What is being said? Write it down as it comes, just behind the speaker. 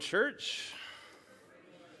Church.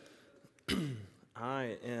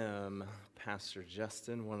 I am Pastor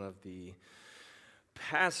Justin, one of the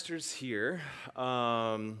pastors here.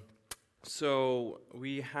 So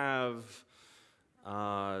we have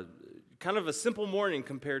kind of a simple morning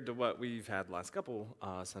compared to what we've had the last couple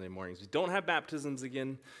Sunday mornings. We don't have baptisms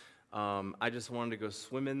again. I just wanted to go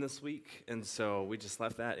swimming this week, and so we just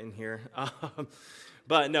left that in here.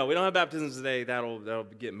 But no, we don't have baptisms today. That'll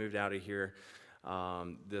get moved out of here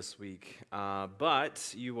this week.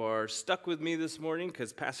 But you are stuck with me this morning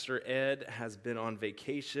because Pastor Ed has been on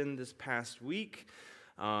vacation this past week.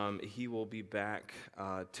 He will be back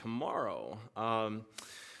tomorrow.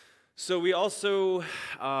 So we also,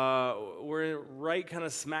 we're right kind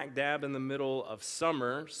of smack dab in the middle of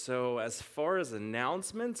summer. So as far as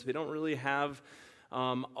announcements, we don't really have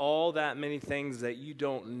all that many things that you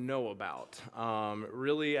don't know about.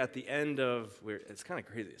 Really at the end of, it's kind of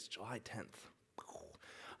crazy, it's July 10th.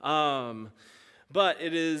 But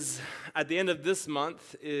it is, at the end of this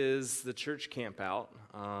month is the church camp out.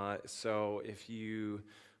 So if you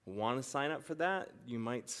want to sign up for that, you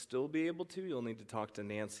might still be able to. You'll need to talk to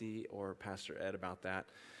Nancy or Pastor Ed about that.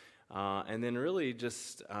 And then really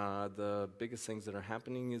just the biggest things that are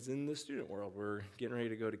happening is in the student world. We're getting ready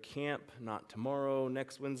to go to camp, not tomorrow,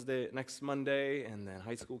 next Monday, and then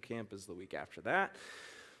high school camp is the week after that.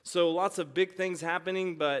 So lots of big things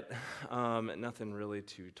happening, but nothing really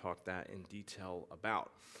to talk that in detail about.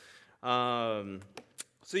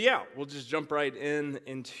 So yeah, we'll just jump right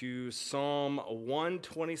into Psalm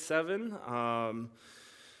 127.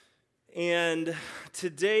 And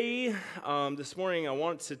today, this morning, I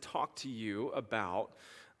want to talk to you about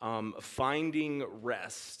finding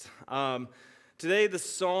rest. Today, the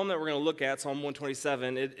psalm that we're going to look at, Psalm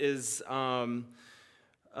 127, it is...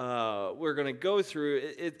 we're going to go through,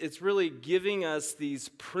 it's really giving us these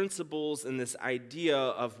principles and this idea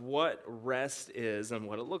of what rest is and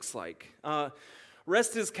what it looks like.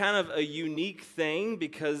 Rest is kind of a unique thing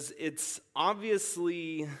because it's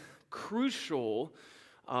obviously crucial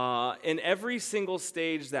in every single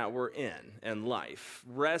stage that we're in life.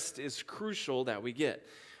 Rest is crucial that we get.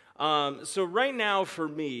 So right now for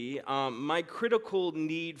me, my critical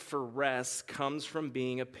need for rest comes from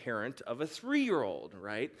being a parent of a 3-year-old,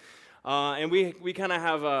 right? And we kind of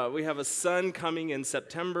have a son coming in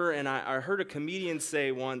September, and I heard a comedian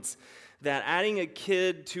say once that adding a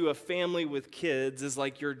kid to a family with kids is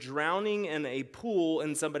like you're drowning in a pool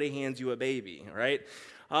and somebody hands you a baby, right?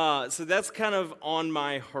 So that's kind of on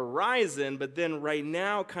my horizon, but then right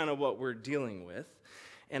now kind of what we're dealing with.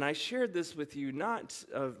 And I shared this with you, not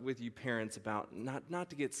with you parents, about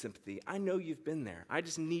not to get sympathy. I know you've been there. I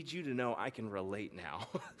just need you to know I can relate now.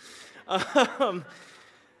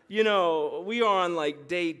 We are on like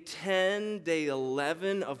day 10, day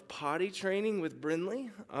 11 of potty training with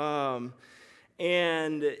Brindley. And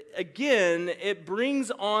again, it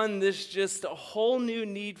brings on this just a whole new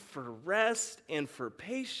need for rest and for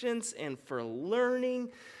patience and for learning.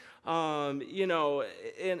 And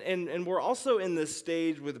we're also in this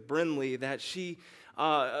stage with Brindley that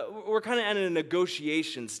we're kind of at a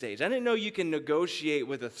negotiation stage. I didn't know you can negotiate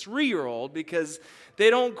with a 3-year-old because they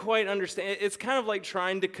don't quite understand. It's kind of like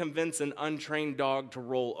trying to convince an untrained dog to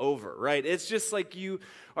roll over, right? It's just like you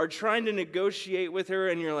are trying to negotiate with her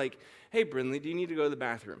and you're like, hey, Brindley, do you need to go to the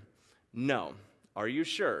bathroom? No. Are you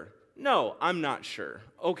sure? No, I'm not sure.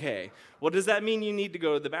 Okay. Well, does that mean you need to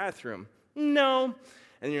go to the bathroom? No.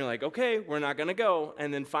 And you're like, okay, we're not going to go.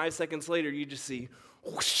 And then 5 seconds later, you just see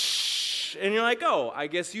whoosh. And you're like, oh, I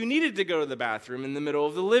guess you needed to go to the bathroom in the middle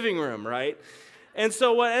of the living room, right? And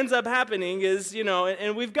so what ends up happening is,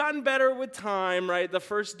 and we've gotten better with time, right? The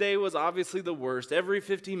first day was obviously the worst. Every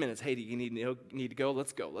 15 minutes, hey, do you need to go?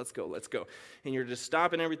 Let's go. And you're just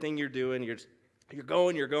stopping everything you're doing. You're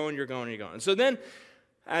going. And so then,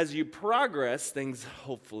 as you progress, things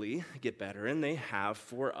hopefully get better, and they have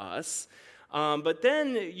for us. But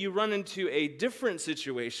then you run into a different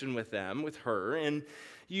situation with her, and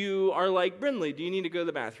you are like, Brindley, do you need to go to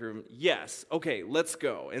the bathroom? Yes. Okay, let's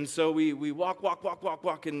go. And so we walk,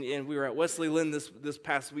 and we were at Wesley Lynn this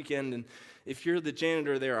past weekend, and if you're the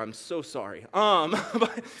janitor there, I'm so sorry.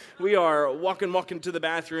 But we are walking to the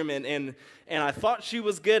bathroom, and I thought she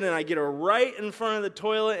was good, and I get her right in front of the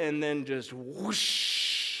toilet, and then just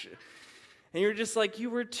whoosh. And you're just like, you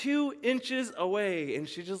were 2 inches away. And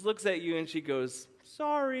she just looks at you and she goes,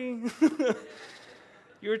 sorry.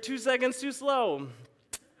 You were 2 seconds too slow.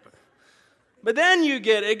 But then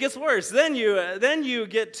it gets worse. Then you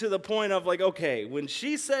get to the point of like, okay, when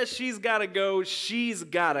she says she's got to go,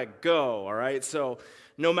 all right? So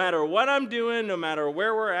No matter what I'm doing, no matter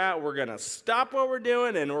where we're at, we're going to stop what we're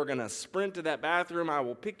doing and we're going to sprint to that bathroom. I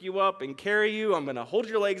will pick you up and carry you. I'm going to hold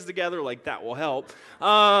your legs together, like that will help.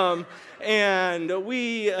 And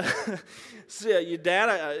we, so your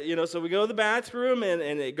dad, so we go to the bathroom and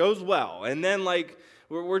it goes well. And then like,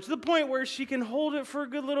 we're to the point where she can hold it for a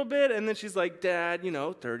good little bit, and then she's like, Dad,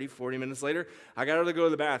 30, 40 minutes later, I got her to go to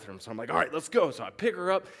the bathroom. So I'm like, all right, let's go. So I pick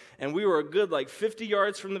her up, and we were a good 50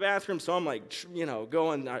 yards from the bathroom, so I'm like,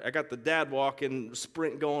 going. I got the dad walking,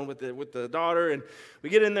 sprint going with the daughter, and we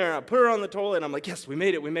get in there, and I put her on the toilet, and I'm like, yes, we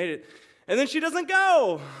made it. And then she doesn't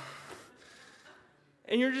go.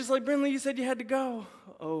 And you're just like, Brindley, you said you had to go.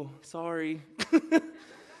 Oh, sorry.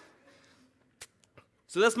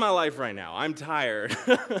 So that's my life right now. I'm tired.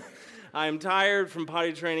 I'm tired from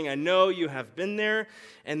potty training. I know you have been there.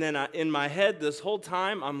 And then in my head this whole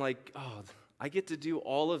time, I'm like, oh, I get to do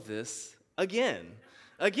all of this again.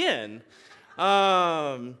 So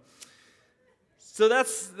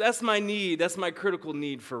that's my need. That's my critical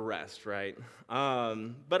need for rest, right?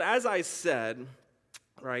 But as I said,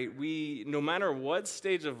 right, no matter what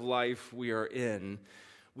stage of life we are in,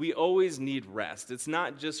 we always need rest. It's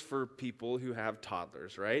not just for people who have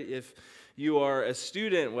toddlers, right? If you are a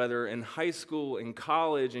student, whether in high school, in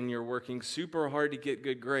college, and you're working super hard to get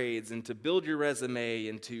good grades and to build your resume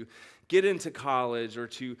and to get into college or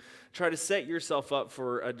to try to set yourself up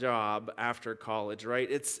for a job after college, right?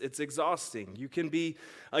 It's exhausting. You can be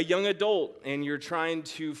a young adult and you're trying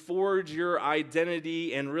to forge your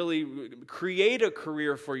identity and really create a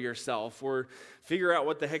career for yourself or figure out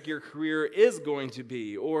what the heck your career is going to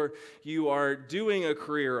be. Or you are doing a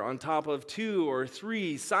career on top of 2 or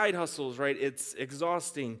 3 side hustles, right? It's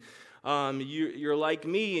exhausting. You're like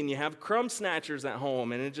me and you have crumb snatchers at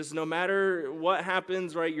home, and it just no matter what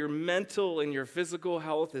happens, right, your mental and your physical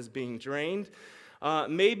health is being drained.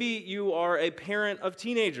 Maybe you are a parent of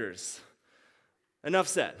teenagers. Enough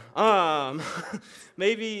said.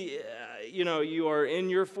 Maybe you are in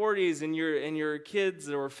your 40s and your kids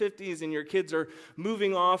or 50s and your kids are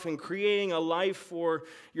moving off and creating a life for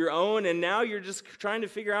your own, and now you're just trying to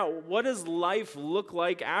figure out what does life look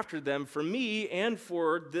like after them for me and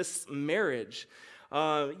for this marriage.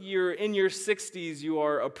 You're in your 60s, you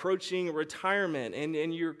are approaching retirement,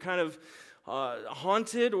 and you're kind of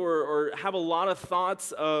haunted or have a lot of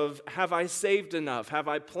thoughts of, have I saved enough? Have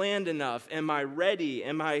I planned enough? Am I ready?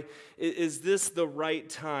 Is this the right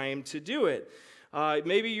time to do it?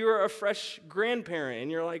 Maybe you're a fresh grandparent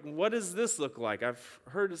and you're like, what does this look like? I've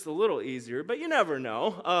heard it's a little easier, but you never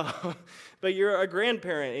know. But you're a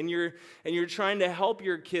grandparent and you're trying to help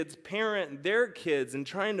your kids parent their kids and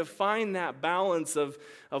trying to find that balance of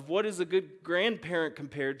what is a good grandparent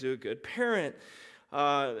compared to a good parent.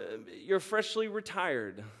 You're freshly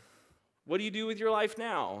retired. What do you do with your life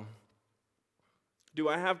now? Do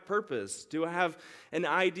I have purpose? Do I have an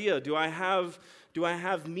idea? Do I have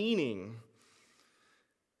meaning?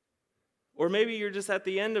 Or maybe you're just at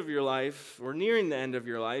the end of your life or nearing the end of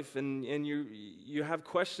your life and you have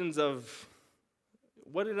questions of,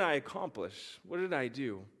 what did I accomplish? What did I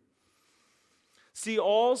do? See,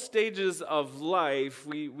 all stages of life,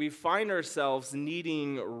 we find ourselves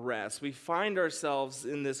needing rest. We find ourselves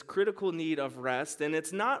in this critical need of rest, and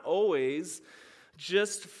it's not always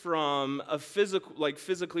just from a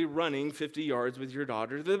physically running 50 yards with your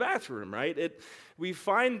daughter to the bathroom, right? We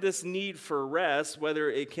find this need for rest,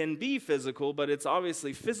 whether it can be physical, but it's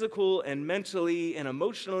obviously physical and mentally and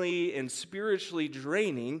emotionally and spiritually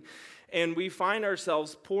draining, and we find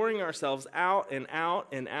ourselves pouring ourselves out and out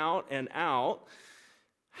and out and out.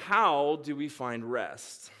 How do we find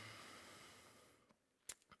rest?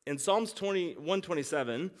 In Psalms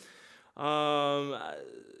 127,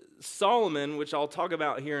 Solomon, which I'll talk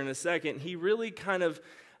about here in a second, he really kind of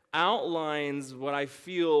outlines what I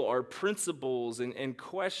feel are principles and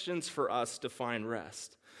questions for us to find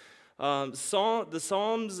rest. The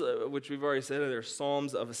Psalms, which we've already said, they're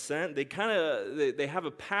Psalms of Ascent. They have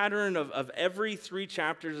a pattern of every 3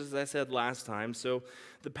 chapters, as I said last time. So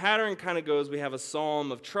the pattern kind of goes, we have a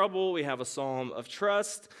psalm of trouble, we have a psalm of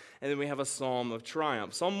trust, and then we have a psalm of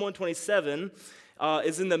triumph. Psalm 127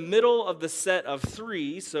 is in the middle of the set of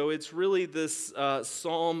 3, so it's really this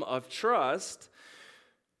psalm of trust.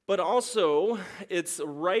 But also, it's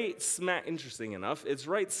interesting enough, it's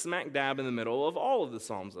right smack dab in the middle of all of the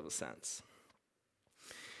Psalms of Ascents.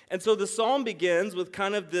 And so the psalm begins with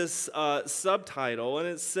kind of this subtitle, and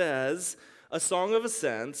it says, A Song of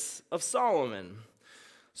Ascents of Solomon.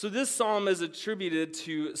 So this psalm is attributed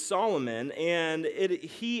to Solomon, and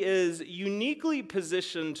he is uniquely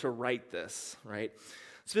positioned to write this, right?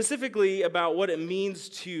 specifically about what it means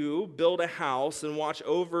to build a house and watch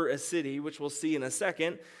over a city, which we'll see in a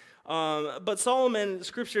second. But Solomon,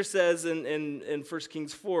 Scripture says in 1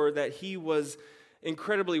 Kings 4 that he was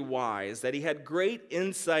incredibly wise, that he had great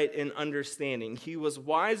insight and understanding. He was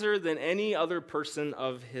wiser than any other person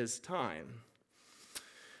of his time.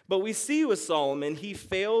 But we see with Solomon, he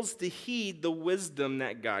fails to heed the wisdom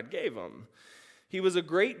that God gave him. He was a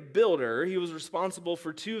great builder. He was responsible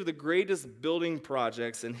for two of the greatest building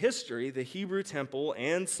projects in history, the Hebrew Temple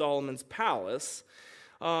and Solomon's Palace.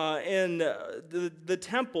 The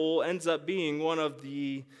temple ends up being one of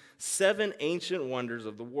the 7 ancient wonders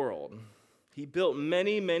of the world. He built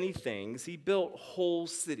many, many things. He built whole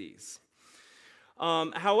cities.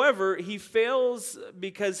 However, he fails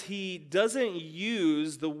because he doesn't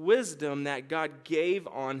use the wisdom that God gave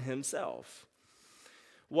on himself.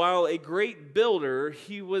 While a great builder,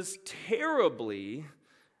 he was terrible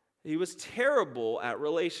at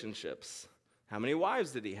relationships. How many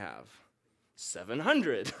wives did he have?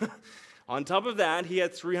 700. On top of that, he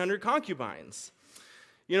had 300 concubines.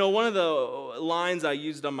 You know, one of the lines I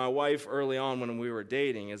used on my wife early on when we were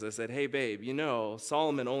dating is I said, "Hey, babe, you know,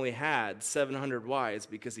 Solomon only had 700 wives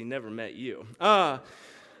because he never met you."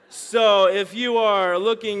 So if you are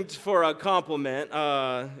looking for a compliment,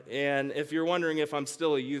 and if you're wondering if I'm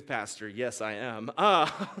still a youth pastor, yes, I am.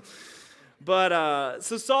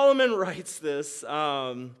 So Solomon writes this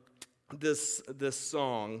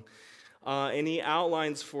song, and he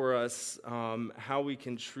outlines for us how we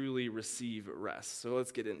can truly receive rest. So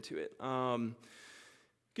let's get into it.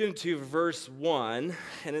 Get into verse 1,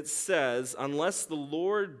 and it says, "Unless the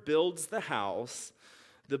Lord builds the house,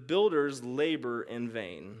 the builders labor in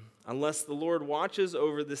vain. Unless the Lord watches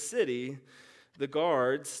over the city, the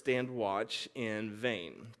guards stand watch in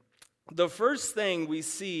vain." The first thing we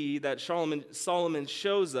see that Solomon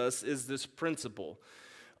shows us is this principle.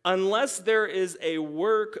 Unless there is a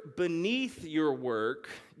work beneath your work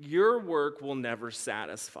will never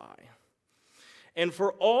satisfy. And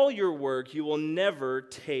for all your work, you will never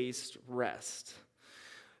taste rest.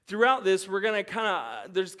 Throughout this,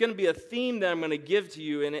 there's going to be a theme that I'm going to give to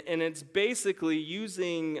you, and it's basically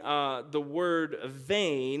using the word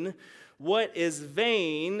vain. What is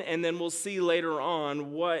vain? And then we'll see later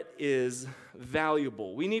on what is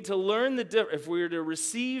valuable. We need to learn the difference. If we are to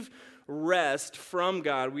receive rest from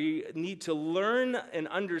God, we need to learn and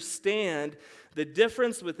understand the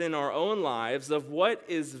difference within our own lives of what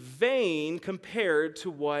is vain compared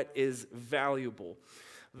to what is valuable.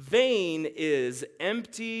 Vain is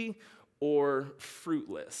empty or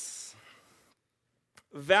fruitless.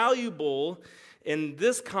 Valuable in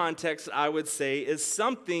this context, I would say, is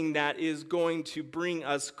something that is going to bring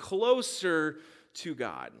us closer to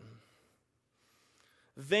God.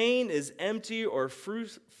 Vain is empty or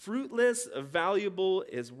fruitless. Valuable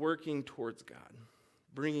is working towards God,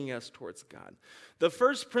 bringing us towards God. The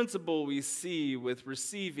first principle we see with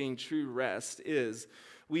receiving true rest is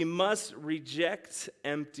we must reject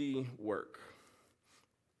empty work.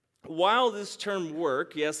 While this term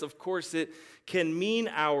work, yes, of course, it can mean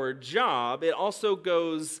our job, it also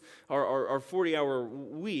goes, our 40-hour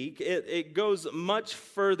week, it goes much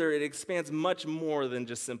further, it expands much more than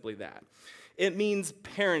just simply that. It means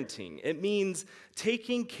parenting. It means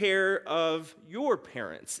taking care of your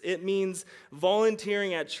parents. It means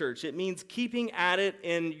volunteering at church. It means keeping at it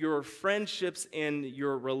in your friendships and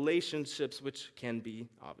your relationships, which can be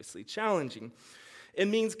obviously challenging. It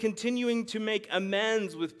means continuing to make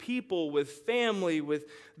amends with people, with family,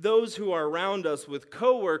 with those who are around us, with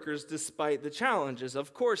coworkers, despite the challenges.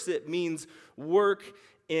 Of course, it means work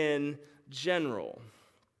in general.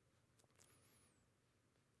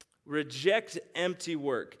 Reject empty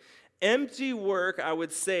work. Empty work, I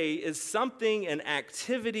would say, is something, an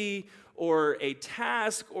activity or a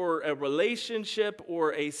task or a relationship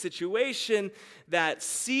or a situation that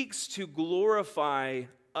seeks to glorify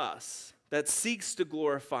us, that seeks to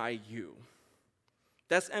glorify you.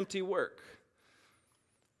 That's empty work.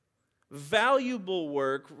 Valuable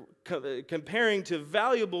work, comparing to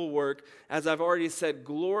valuable work, as I've already said,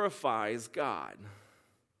 glorifies God.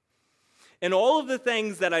 And all of the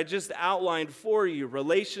things that I just outlined for you,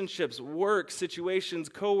 relationships, work, situations,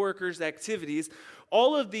 coworkers, activities,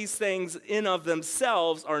 all of these things in of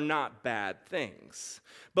themselves are not bad things.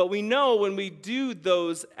 But we know when we do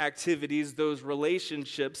those activities, those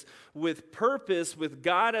relationships, with purpose, with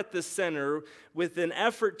God at the center, with an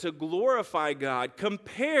effort to glorify God,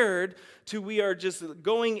 compared to we are just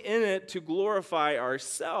going in it to glorify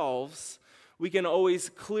ourselves, we can always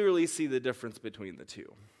clearly see the difference between the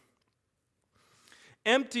two.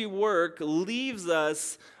 Empty work leaves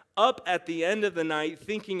us up at the end of the night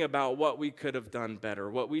thinking about what we could have done better,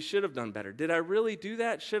 what we should have done better. Did I really do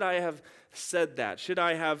that? Should I have said that? Should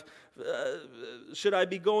I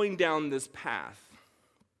be going down this path?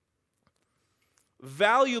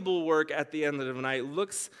 Valuable work at the end of the night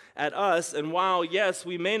looks at us, and while, yes,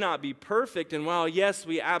 we may not be perfect, and while, yes,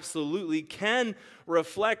 we absolutely can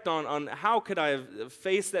reflect on how could I have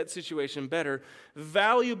faced that situation better,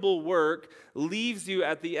 valuable work leaves you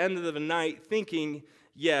at the end of the night thinking,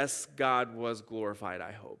 yes, God was glorified,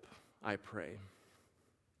 I hope, I pray.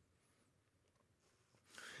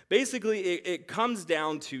 Basically, it comes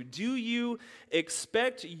down to, do you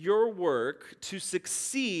expect your work to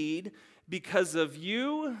succeed because of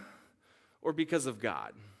you or because of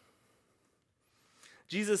God?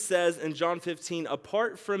 Jesus says in John 15,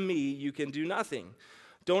 apart from me, you can do nothing.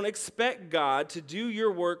 Don't expect God to do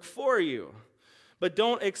your work for you, but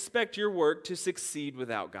don't expect your work to succeed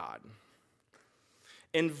without God.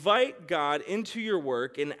 Invite God into your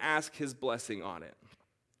work and ask his blessing on it.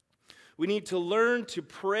 We need to learn to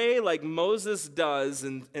pray like Moses does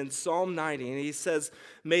in Psalm 90. And he says,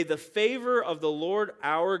 may the favor of the Lord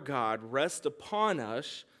our God rest upon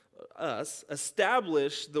us,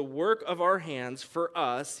 establish the work of our hands for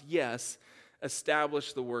us. Yes,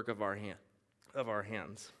 establish the work of our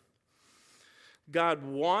hands. God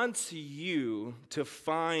wants you to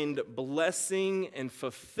find blessing and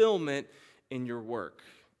fulfillment in your work,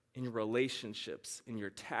 in your relationships, in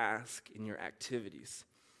your task, in your activities.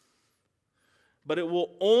 But it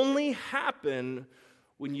will only happen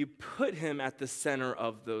when you put him at the center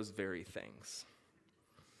of those very things.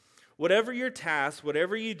 Whatever your task,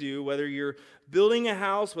 whatever you do, whether you're building a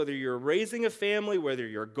house, whether you're raising a family, whether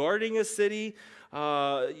you're guarding a city,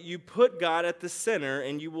 you put God at the center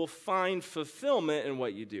and you will find fulfillment in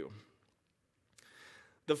what you do.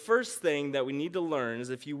 The first thing that we need to learn is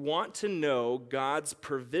if you want to know God's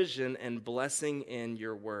provision and blessing in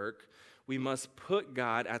your work, we must put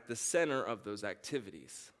God at the center of those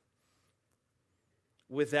activities.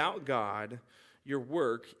 Without God, your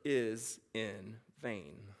work is in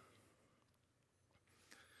vain.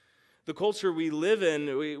 The culture we live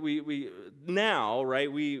in, we now, right?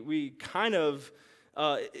 We kind of,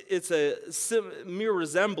 it's a mere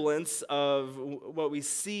resemblance of what we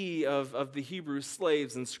see of the Hebrew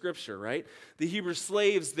slaves in Scripture, right? The Hebrew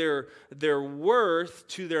slaves, their worth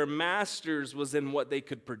to their masters was in what they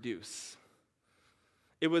could produce.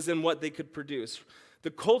 It was in what they could produce.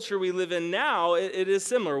 The culture we live in now, it is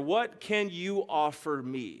similar. What can you offer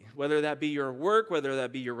me? Whether that be your work, whether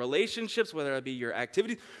that be your relationships, whether that be your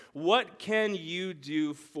activities, what can you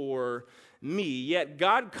do for me? Yet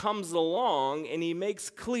God comes along and he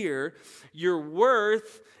makes clear your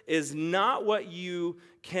worth is not what you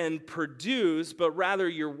can produce, but rather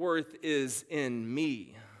your worth is in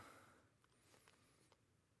me.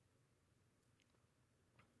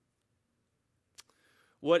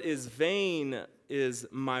 What is vain is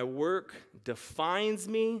my work defines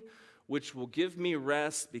me, which will give me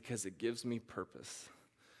rest because it gives me purpose.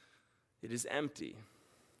 It is empty.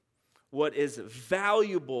 What is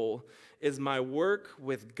valuable is my work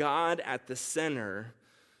with God at the center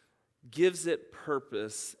gives it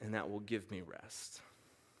purpose, and that will give me rest.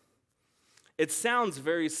 It sounds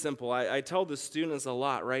very simple. I tell the students a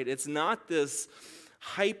lot, right? It's not this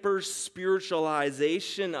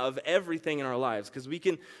hyper-spiritualization of everything in our lives, because we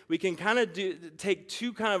can kind of take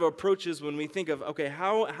two kind of approaches when we think of, okay,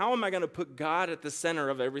 how am I going to put God at the center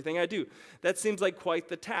of everything I do? That seems like quite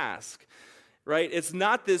the task, right? It's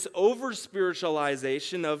not this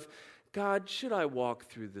over-spiritualization of, God, should I walk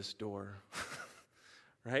through this door?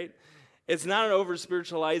 Right? It's not an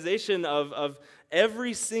over-spiritualization of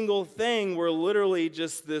every single thing. We're literally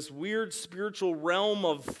just this weird spiritual realm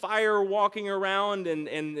of fire walking around, and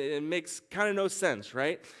it makes kind of no sense,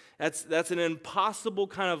 right? That's an impossible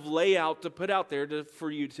kind of layout to put out there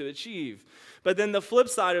for you to achieve. But then the flip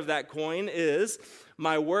side of that coin is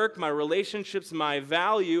my work, my relationships, my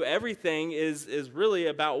value, everything is really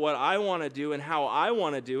about what I want to do and how I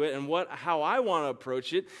want to do it and how I want to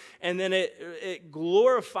approach it. And then it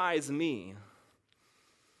glorifies me.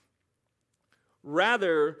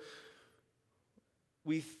 Rather,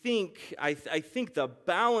 I think the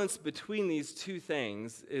balance between these two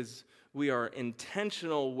things is we are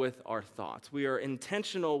intentional with our thoughts. We are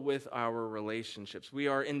intentional with our relationships. We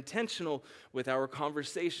are intentional with our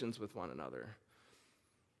conversations with one another.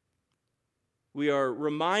 We are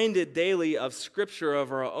reminded daily of Scripture,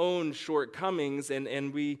 of our own shortcomings,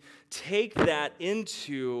 and we take that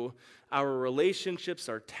into our relationships,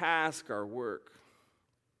 our task, our work.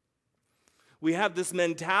 We have this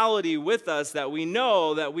mentality with us that we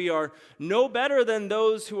know that we are no better than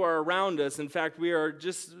those who are around us. In fact, we are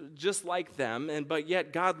just like them, but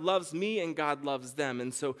yet God loves me and God loves them.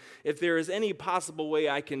 And so if there is any possible way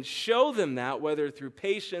I can show them that, whether through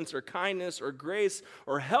patience or kindness or grace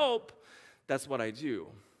or help, that's what I do.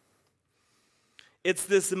 It's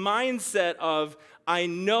this mindset of, I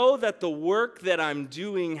know that the work that I'm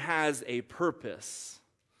doing has a purpose.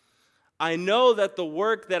 I know that the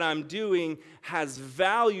work that I'm doing has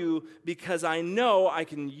value because I know I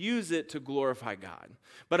can use it to glorify God.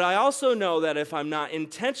 But I also know that if I'm not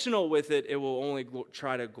intentional with it, it will only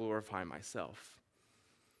try to glorify myself.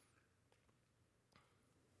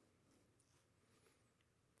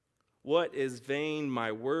 What is vain?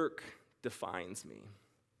 My work defines me.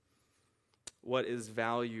 What is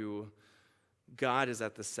value? God is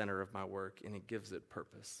at the center of my work, and it gives it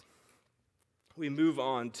purpose. We move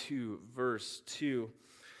on to verse 2.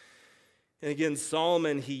 And again,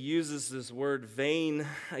 Solomon, he uses this word vain.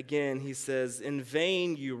 Again, he says, in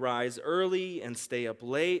vain you rise early and stay up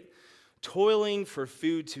late, toiling for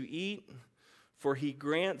food to eat, for he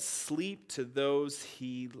grants sleep to those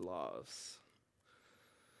he loves.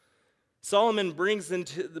 Solomon brings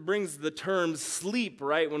the term sleep,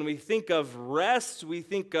 right? When we think of rest, we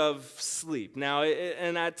think of sleep. Now,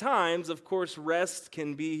 and at times, of course, rest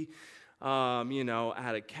can be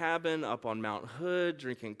at a cabin up on Mount Hood,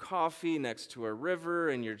 drinking coffee next to a river,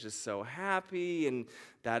 and you're just so happy, and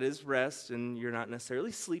that is rest, and you're not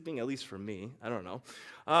necessarily sleeping, at least for me. I don't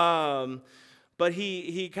know. But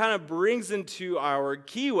he kind of brings into our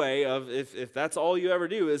keyway of if that's all you ever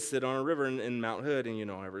do is sit on a river in Mount Hood and you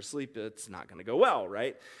don't ever sleep, it's not going to go well,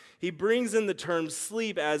 right? He brings in the term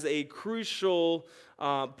sleep as a crucial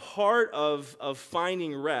part of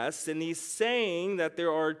finding rest, and he's saying that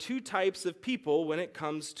there are two types of people when it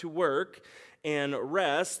comes to work and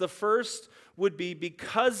rest. The first would be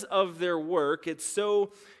because of their work, it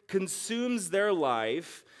so consumes their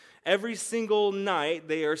life. Every single night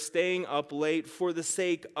they are staying up late for the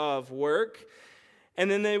sake of work,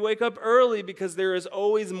 and then they wake up early because there is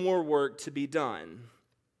always more work to be done.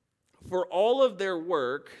 For all of their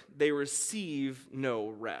work, they receive no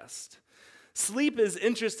rest. Sleep is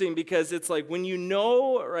interesting because it's like when you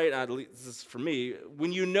know, right, at least this is for me,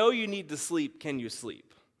 when you know you need to sleep, can you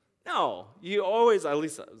sleep? No, you always, at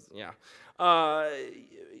least, yeah.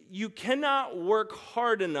 You cannot work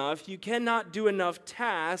hard enough, you cannot do enough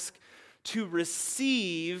task to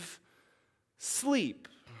receive sleep.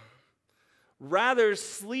 Rather,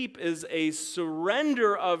 sleep is a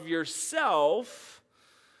surrender of yourself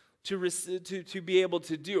to be able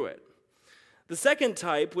to do it. The second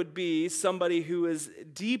type would be somebody who is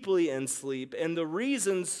deeply in sleep, and the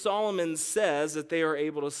reason Solomon says that they are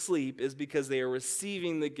able to sleep is because they are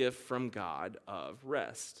receiving the gift from God of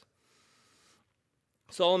rest.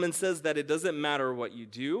 Solomon says that it doesn't matter what you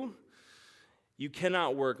do, you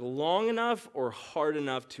cannot work long enough or hard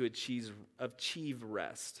enough to achieve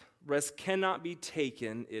rest. Rest cannot be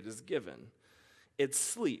taken, it is given. It's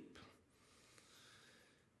sleep.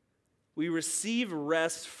 We receive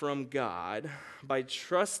rest from God by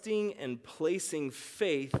trusting and placing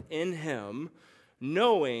faith in Him,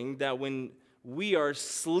 knowing that when we are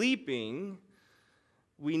sleeping,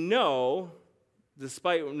 we know,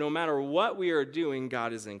 no matter what we are doing,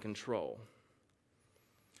 God is in control.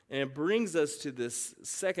 And it brings us to this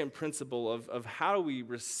second principle of how do we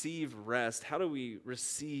receive rest? How do we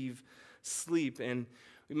receive sleep? And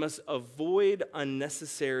we must avoid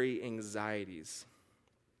unnecessary anxieties.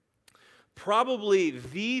 Probably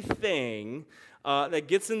the thing that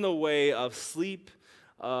gets in the way of sleep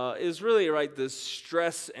is really, right, this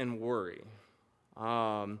stress and worry.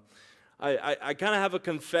 I kind of have a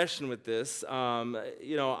confession with this.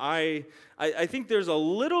 I think there's a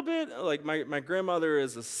little bit, like my grandmother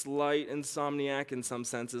is a slight insomniac in some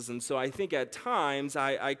senses, and so I think at times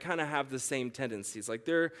I kind of have the same tendencies. Like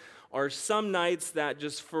there are some nights that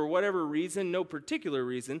just for whatever reason, no particular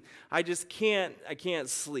reason, I can't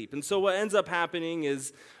sleep. And so what ends up happening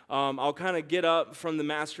is I'll kind of get up from the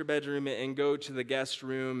master bedroom and go to the guest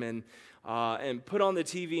room and put on the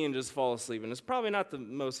TV and just fall asleep. And it's probably not the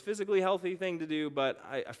most physically healthy thing to do, but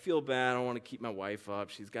I feel bad. I don't want to keep my wife up.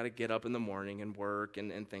 She's got to get up in the morning and work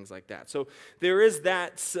and things like that. So there is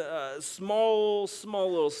that small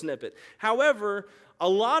little snippet. However, a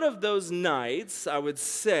lot of those nights, I would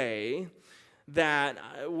say, that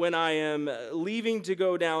when I am leaving to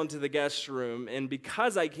go down to the guest room, and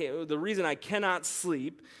because the reason I cannot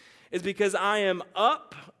sleep is because I am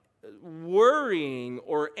up worrying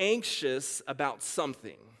or anxious about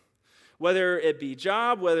something. Whether it be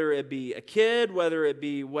job, whether it be a kid, whether it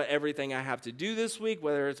be everything I have to do this week,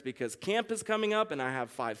 whether it's because camp is coming up and I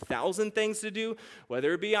have 5,000 things to do,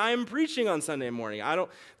 whether it be I am preaching on Sunday morning.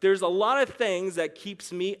 There's a lot of things that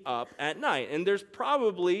keeps me up at night. And there's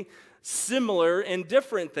probably similar and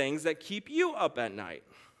different things that keep you up at night.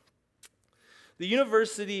 The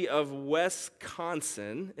University of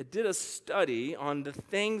Wisconsin, it did a study on the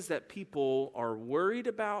things that people are worried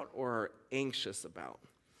about or are anxious about.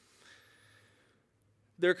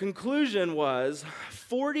 Their conclusion was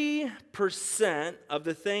 40% of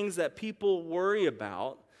the things that people worry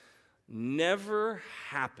about never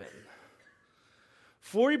happen.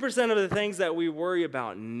 40% of the things that we worry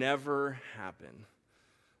about never happen.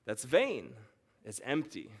 That's vain. It's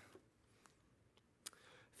empty.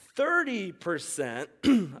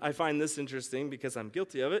 30%, I find this interesting because I'm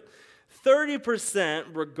guilty of it,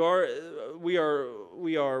 30%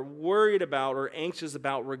 we are worried about or anxious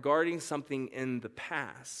about regarding something in the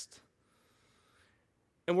past.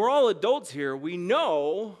 And we're all adults here. We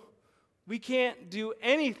know we can't do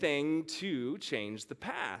anything to change the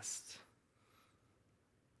past.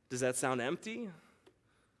 Does that sound empty?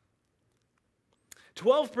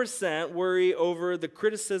 12% worry over the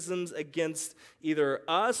criticisms against either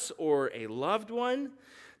us or a loved one.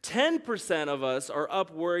 10% of us are up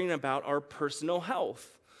worrying about our personal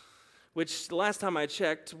health, which the last time I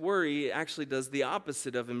checked, worry actually does the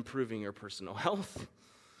opposite of improving your personal health.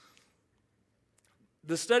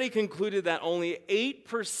 The study concluded that only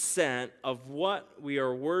 8% of what we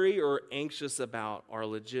are worried or anxious about are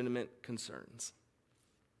legitimate concerns.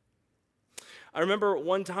 I remember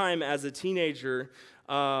one time as a teenager,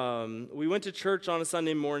 we went to church on a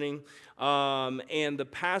Sunday morning, and the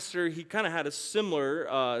pastor, he kind of had a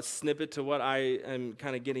similar snippet to what I am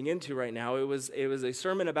kind of getting into right now. It was a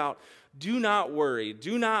sermon about do not worry,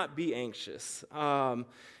 do not be anxious. And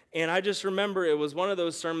I just remember it was one of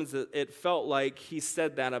those sermons that it felt like he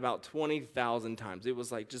said that about 20,000 times. It was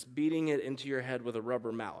like just beating it into your head with a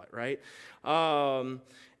rubber mallet, right?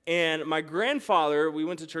 And my grandfather, we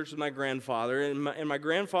went to church with my grandfather, and my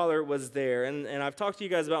grandfather was there. And I've talked to you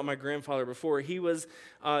guys about my grandfather before. He was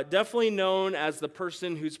definitely known as the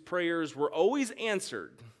person whose prayers were always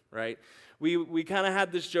answered, right? We kind of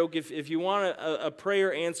had this joke, if you want a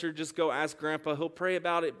prayer answered, just go ask Grandpa. He'll pray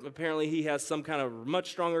about it. Apparently, he has some kind of much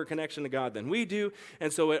stronger connection to God than we do,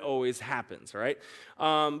 and so it always happens, right?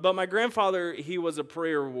 But my grandfather, he was a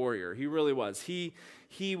prayer warrior. He really was.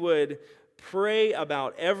 He would pray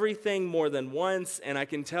about everything more than once, and I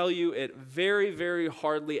can tell you it very, very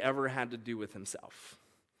hardly ever had to do with himself.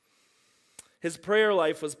 His prayer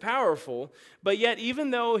life was powerful, but yet even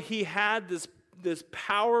though he had this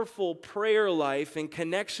powerful prayer life and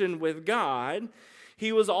connection with God,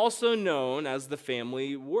 he was also known as the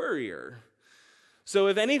family worrier. So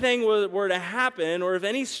if anything were to happen, or if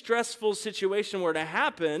any stressful situation were to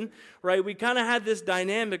happen, right, we kind of had this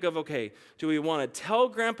dynamic of, okay, do we want to tell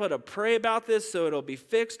Grandpa to pray about this so it'll be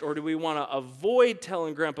fixed, or do we want to avoid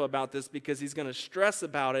telling Grandpa about this because he's going to stress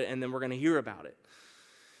about it and then we're going to hear about it?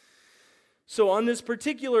 So on this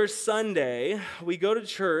particular Sunday, we go to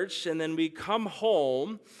church and then we come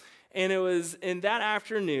home, and it was in that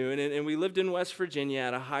afternoon, and we lived in West Virginia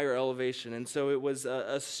at a higher elevation, and so it was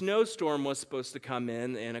a snowstorm was supposed to come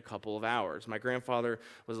in a couple of hours. My grandfather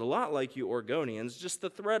was a lot like you Oregonians, just the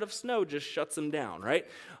threat of snow just shuts him down, right?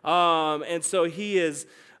 And so he is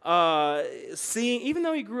seeing, even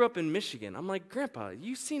though he grew up in Michigan, I'm like, Grandpa,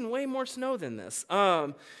 you've seen way more snow than this.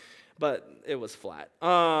 But it was flat.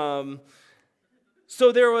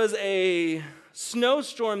 So there was a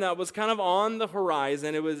snowstorm that was kind of on the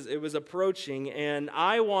horizon. It was approaching, and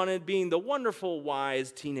I wanted, being the wonderful,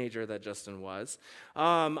 wise teenager that Justin was,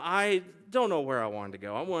 I don't know where I wanted to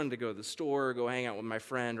go. I wanted to go to the store, or go hang out with my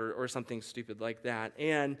friend, or something stupid like that.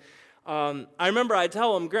 And I remember I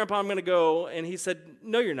tell him, Grandpa, I'm going to go, and he said,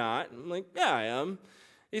 no, you're not. I'm like, yeah, I am.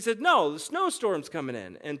 He said, no, the snowstorm's coming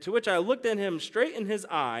in. And to which I looked at him straight in his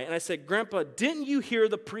eye, and I said, Grandpa, didn't you hear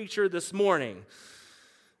the preacher this morning?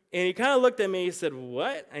 And he kind of looked at me, he said,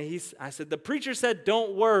 what? And I said, the preacher said,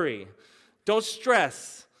 don't worry, don't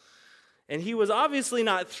stress. And he was obviously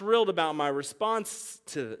not thrilled about my response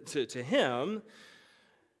to him,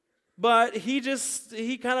 but he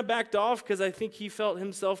kind of backed off because I think he felt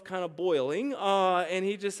himself kind of boiling, and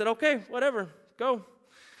he just said, okay, whatever, go.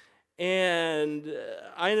 And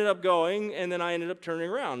I ended up going, and then I ended up turning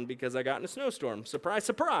around because I got in a snowstorm. Surprise,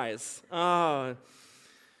 surprise.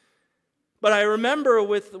 But I remember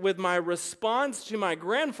with my response to my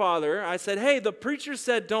grandfather, I said, hey, the preacher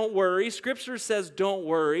said don't worry. Scripture says don't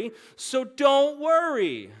worry, so don't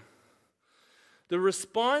worry. The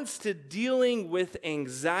response to dealing with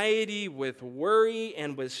anxiety, with worry,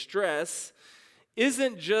 and with stress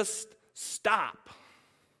isn't just stop.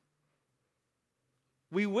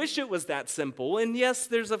 We wish it was that simple. And yes,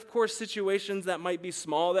 there's of course situations that might be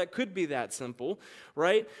small that could be that simple,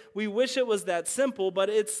 right? We wish it was that simple, but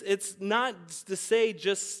it's not to say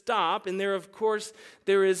just stop. And there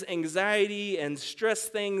is anxiety and stress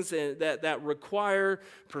things that require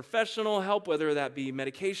professional help, whether that be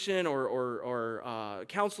medication or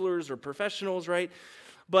counselors or professionals, right?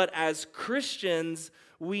 But as Christians,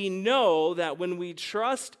 we know that when we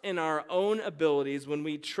trust in our own abilities, when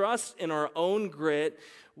we trust in our own grit,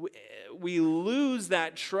 we lose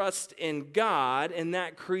that trust in God, and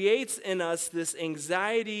that creates in us this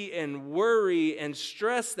anxiety and worry and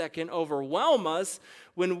stress that can overwhelm us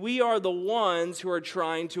when we are the ones who are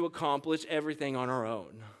trying to accomplish everything on our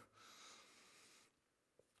own.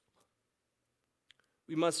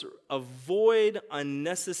 We must avoid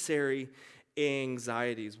unnecessary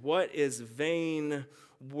anxieties. What is vain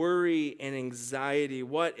worry and anxiety?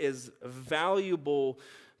 What is valuable?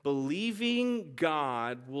 Believing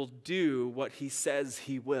God will do what He says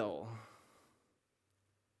He will.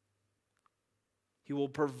 He will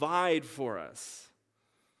provide for us.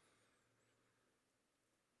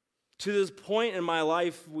 To this point in my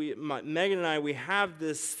life, Megan and I, we have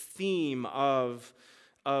this theme of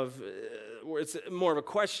where it's more of a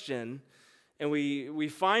question. And we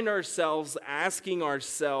find ourselves asking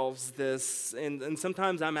ourselves this, and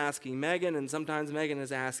sometimes I'm asking Megan, and sometimes Megan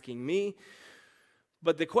is asking me.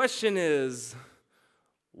 But the question is,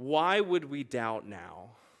 why would we doubt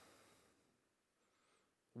now?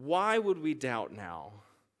 Why would we doubt now?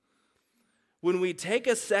 When we take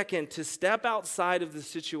a second to step outside of the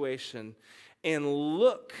situation and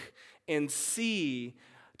look and see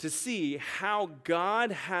how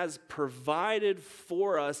God has provided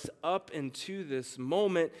for us up into this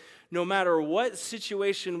moment, no matter what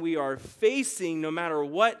situation we are facing, no matter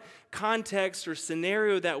what context or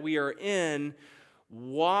scenario that we are in,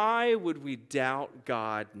 why would we doubt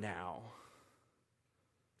God now?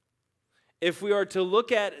 If we are to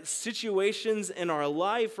look at situations in our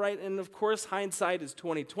life, right, and of course hindsight is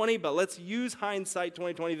 20/20, but let's use hindsight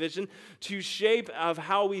 20/20 vision to shape of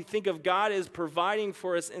how we think of God as providing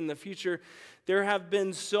for us in the future. There have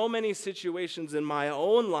been so many situations in my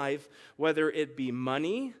own life, whether it be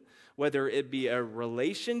money, whether it be a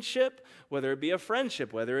relationship, whether it be a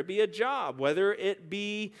friendship, whether it be a job, whether it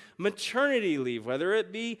be maternity leave, whether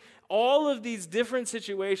it be all of these different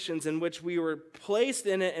situations in which we were placed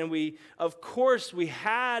in it, and we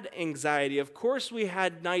had anxiety, of course we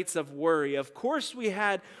had nights of worry, of course we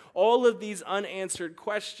had all of these unanswered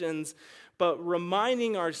questions, but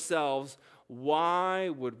reminding ourselves, why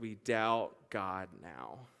would we doubt God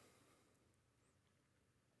now?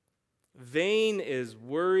 Vain is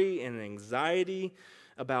worry and anxiety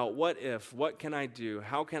about what if, what can I do,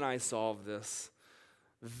 how can I solve this?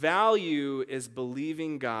 Value is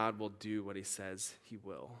believing God will do what He says He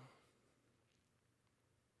will.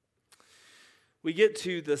 We get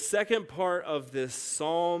to the second part of this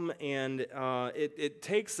psalm, and it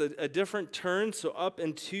takes a different turn. So up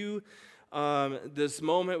into this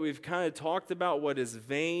moment, we've kind of talked about what is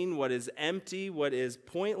vain, what is empty, what is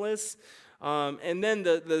pointless. And then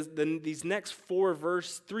these next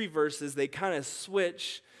three verses, they kind of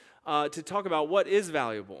switch to talk about what is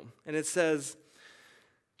valuable. And it says,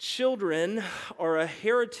 children are a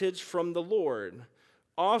heritage from the Lord,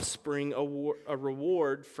 offspring a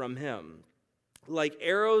reward from Him. Like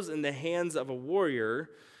arrows in the hands of a warrior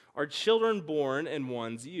are children born in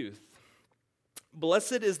one's youth.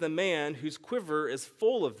 Blessed is the man whose quiver is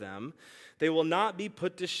full of them. They will not be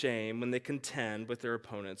put to shame when they contend with their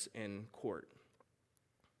opponents in court.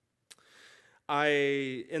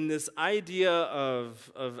 In this idea of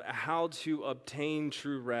how to obtain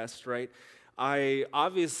true rest, right, I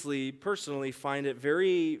obviously personally find it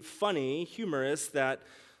very funny, humorous, that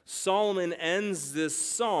Solomon ends this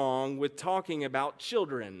song with talking about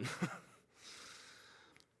children.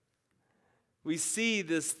 We see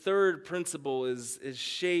this third principle is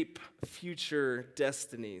shape future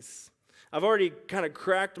destinies. I've already kind of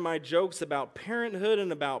cracked my jokes about parenthood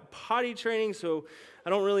and about potty training, so I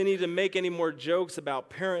don't really need to make any more jokes about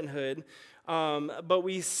parenthood. But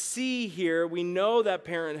we see here, we know that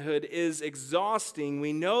parenthood is exhausting.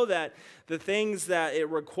 We know that the things that it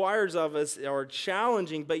requires of us are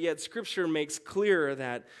challenging, but yet Scripture makes clear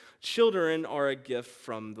that children are a gift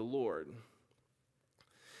from the Lord.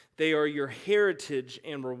 They are your heritage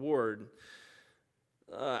and reward.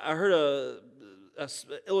 I heard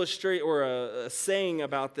illustrate or a saying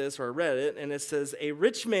about this, or I read it, and it says, a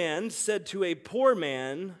rich man said to a poor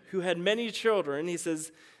man who had many children, he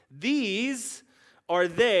says, these are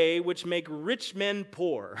they which make rich men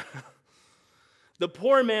poor. The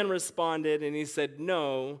poor man responded, and he said,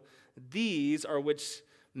 no, these are which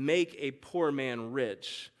make a poor man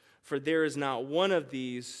rich, for there is not one of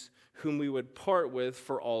these whom we would part with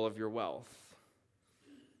for all of your wealth.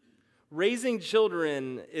 Raising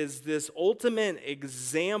children is this ultimate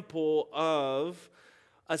example of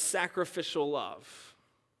a sacrificial love.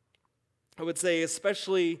 I would say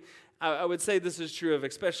this is true of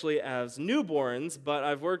especially as newborns, but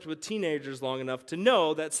I've worked with teenagers long enough to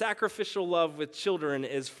know that sacrificial love with children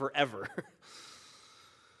is forever.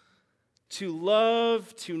 To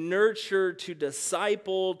love, to nurture, to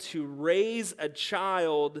disciple, to raise a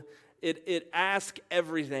child, it asks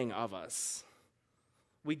everything of us.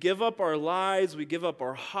 We give up our lives, we give up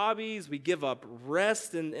our hobbies, we give up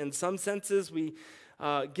rest in some senses, we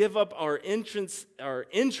give up our interest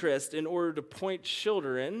in order to point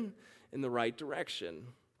children in the right direction.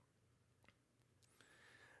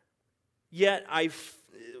 Yet,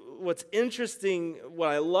 what's interesting, what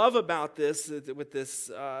I love about this, with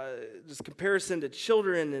this comparison to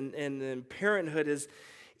children and parenthood is,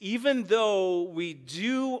 even though we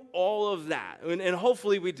do all of that, and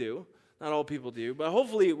hopefully we do, not all people do, but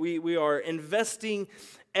hopefully we are investing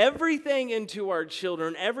everything into our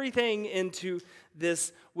children, everything into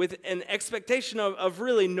this with an expectation of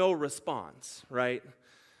really no response, right?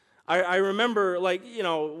 I remember,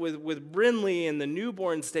 with Brinley in the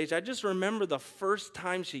newborn stage, I just remember the first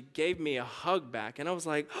time she gave me a hug back, and I was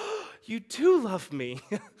like, oh, you do love me.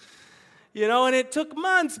 And it took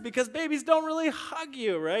months because babies don't really hug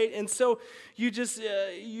you, right? And so you just,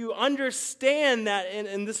 you understand that,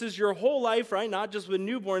 and this is your whole life, right? Not just with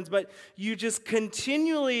newborns, but you just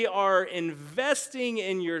continually are investing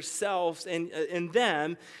in yourselves and in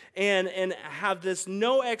them and have this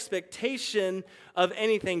no expectation of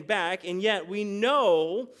anything back. And yet we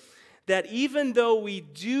know that even though we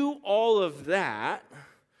do all of that,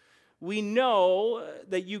 we know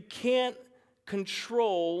that you can't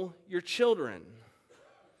control your children.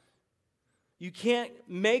 You can't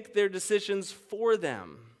make their decisions for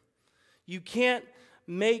them. You can't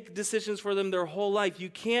make decisions for them their whole life. You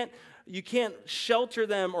can't shelter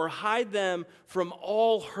them or hide them from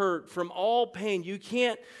all hurt, from all pain. You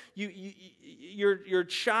can't. Your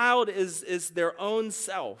child is their own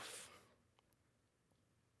self.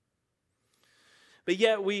 But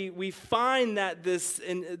yet we find that this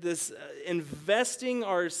investing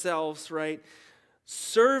ourselves, right,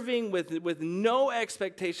 serving with no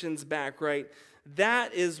expectations back, right,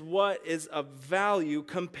 that is what is of value.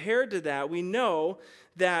 Compared to that, we know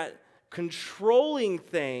that controlling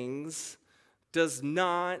things does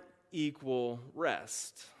not equal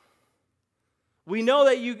rest. We know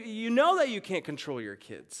that you know that you can't control your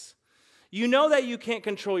kids. You know that you can't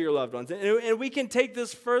control your loved ones. And we can take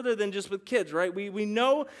this further than just with kids, right? We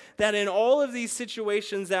know that in all of these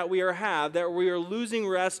situations that we are losing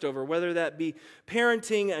rest over, whether that be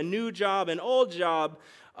parenting, a new job, an old job,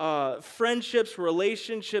 friendships,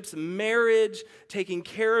 relationships, marriage, taking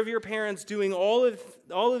care of your parents, doing all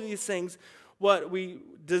of these things, what we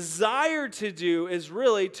desire to do is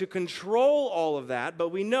really to control all of that, but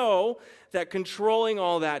we know that controlling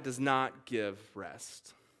all that does not give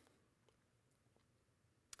rest.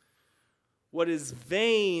 What is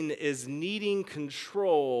vain is needing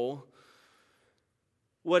control.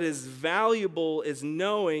 What is valuable is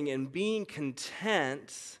knowing and being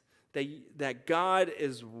content that God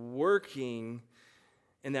is working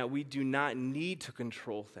and that we do not need to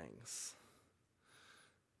control things.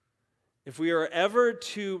 If we are ever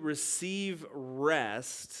to receive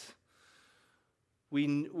rest,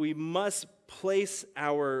 we must place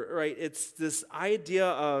it's this idea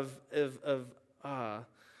of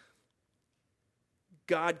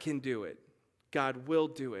God can do it. God will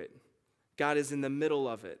do it. God is in the middle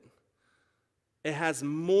of it. It has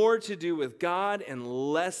more to do with God and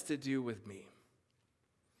less to do with me.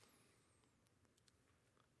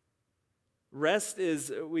 Rest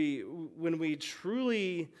is when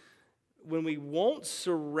we won't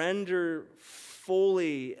surrender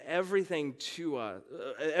fully everything to us,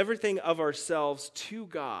 everything of ourselves to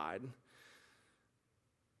God.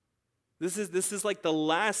 This is like the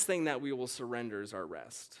last thing that we will surrender is our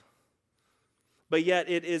rest. But yet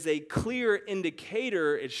it is a clear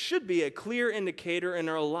indicator, it should be a clear indicator in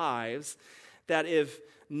our lives that if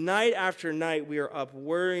night after night we are up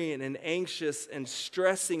worrying and anxious and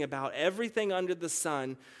stressing about everything under the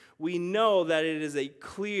sun, we know that it is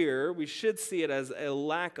we should see it as a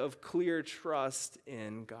lack of clear trust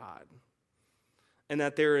in God. and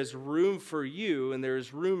that there is room for you and there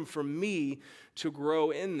is room for me to grow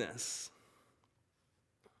in this.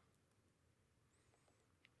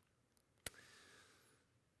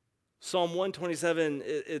 Psalm 127,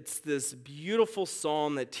 it's this beautiful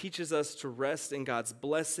psalm that teaches us to rest in God's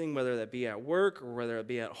blessing, whether that be at work or whether it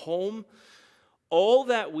be at home. All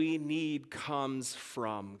that we need comes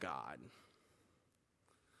from God.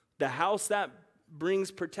 The house that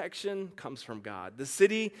brings protection comes from God. The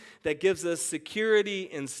city that gives us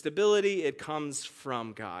security and stability, it comes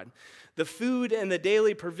from God. The food and the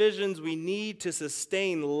daily provisions we need to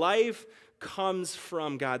sustain life comes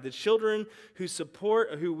from God. The children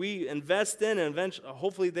who we invest in, and eventually,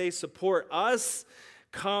 hopefully they support us,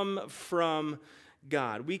 come from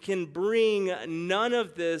God. We can bring none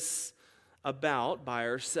of this about by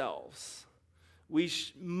ourselves. We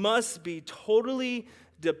must be totally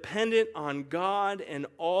dependent on God in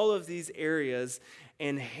all of these areas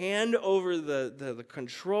and hand over the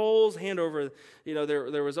controls, hand over,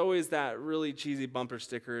 there was always that really cheesy bumper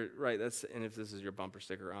sticker, right? And if this is your bumper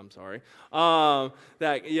sticker, I'm sorry.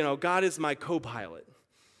 That, God is my co-pilot,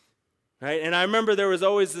 right? And I remember there was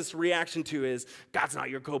always this reaction to is, God's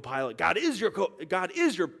not your co-pilot. God is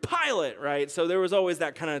your pilot, right? So there was always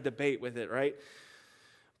that kind of debate with it, right?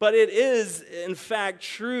 But it is, in fact,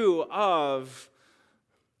 true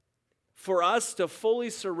for us to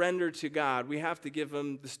fully surrender to God, we have to give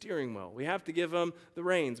him the steering wheel. We have to give him the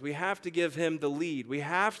reins. We have to give him the lead. We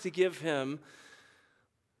have to give him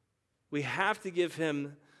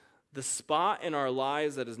the spot in our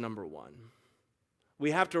lives that is number one.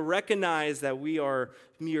 We have to recognize that we are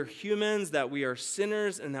mere humans, that we are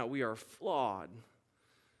sinners, and that we are flawed.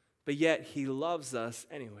 But yet he loves us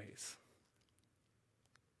anyways.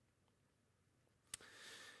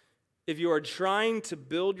 If you are trying to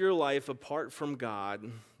build your life apart from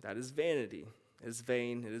God, that is vanity. It is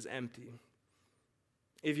vain. It is empty.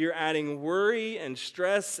 If you're adding worry and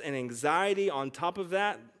stress and anxiety on top of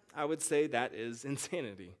that, I would say that is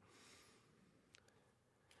insanity.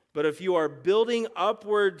 But if you are building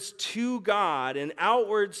upwards to God and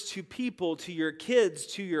outwards to people, to your kids,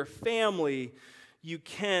 to your family, you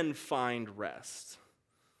can find rest.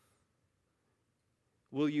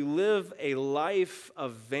 Will you live a life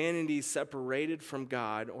of vanity separated from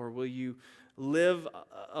God, or will you live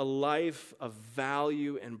a life of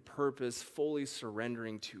value and purpose fully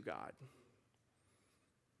surrendering to God?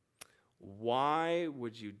 Why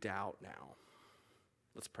would you doubt now?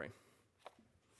 Let's pray.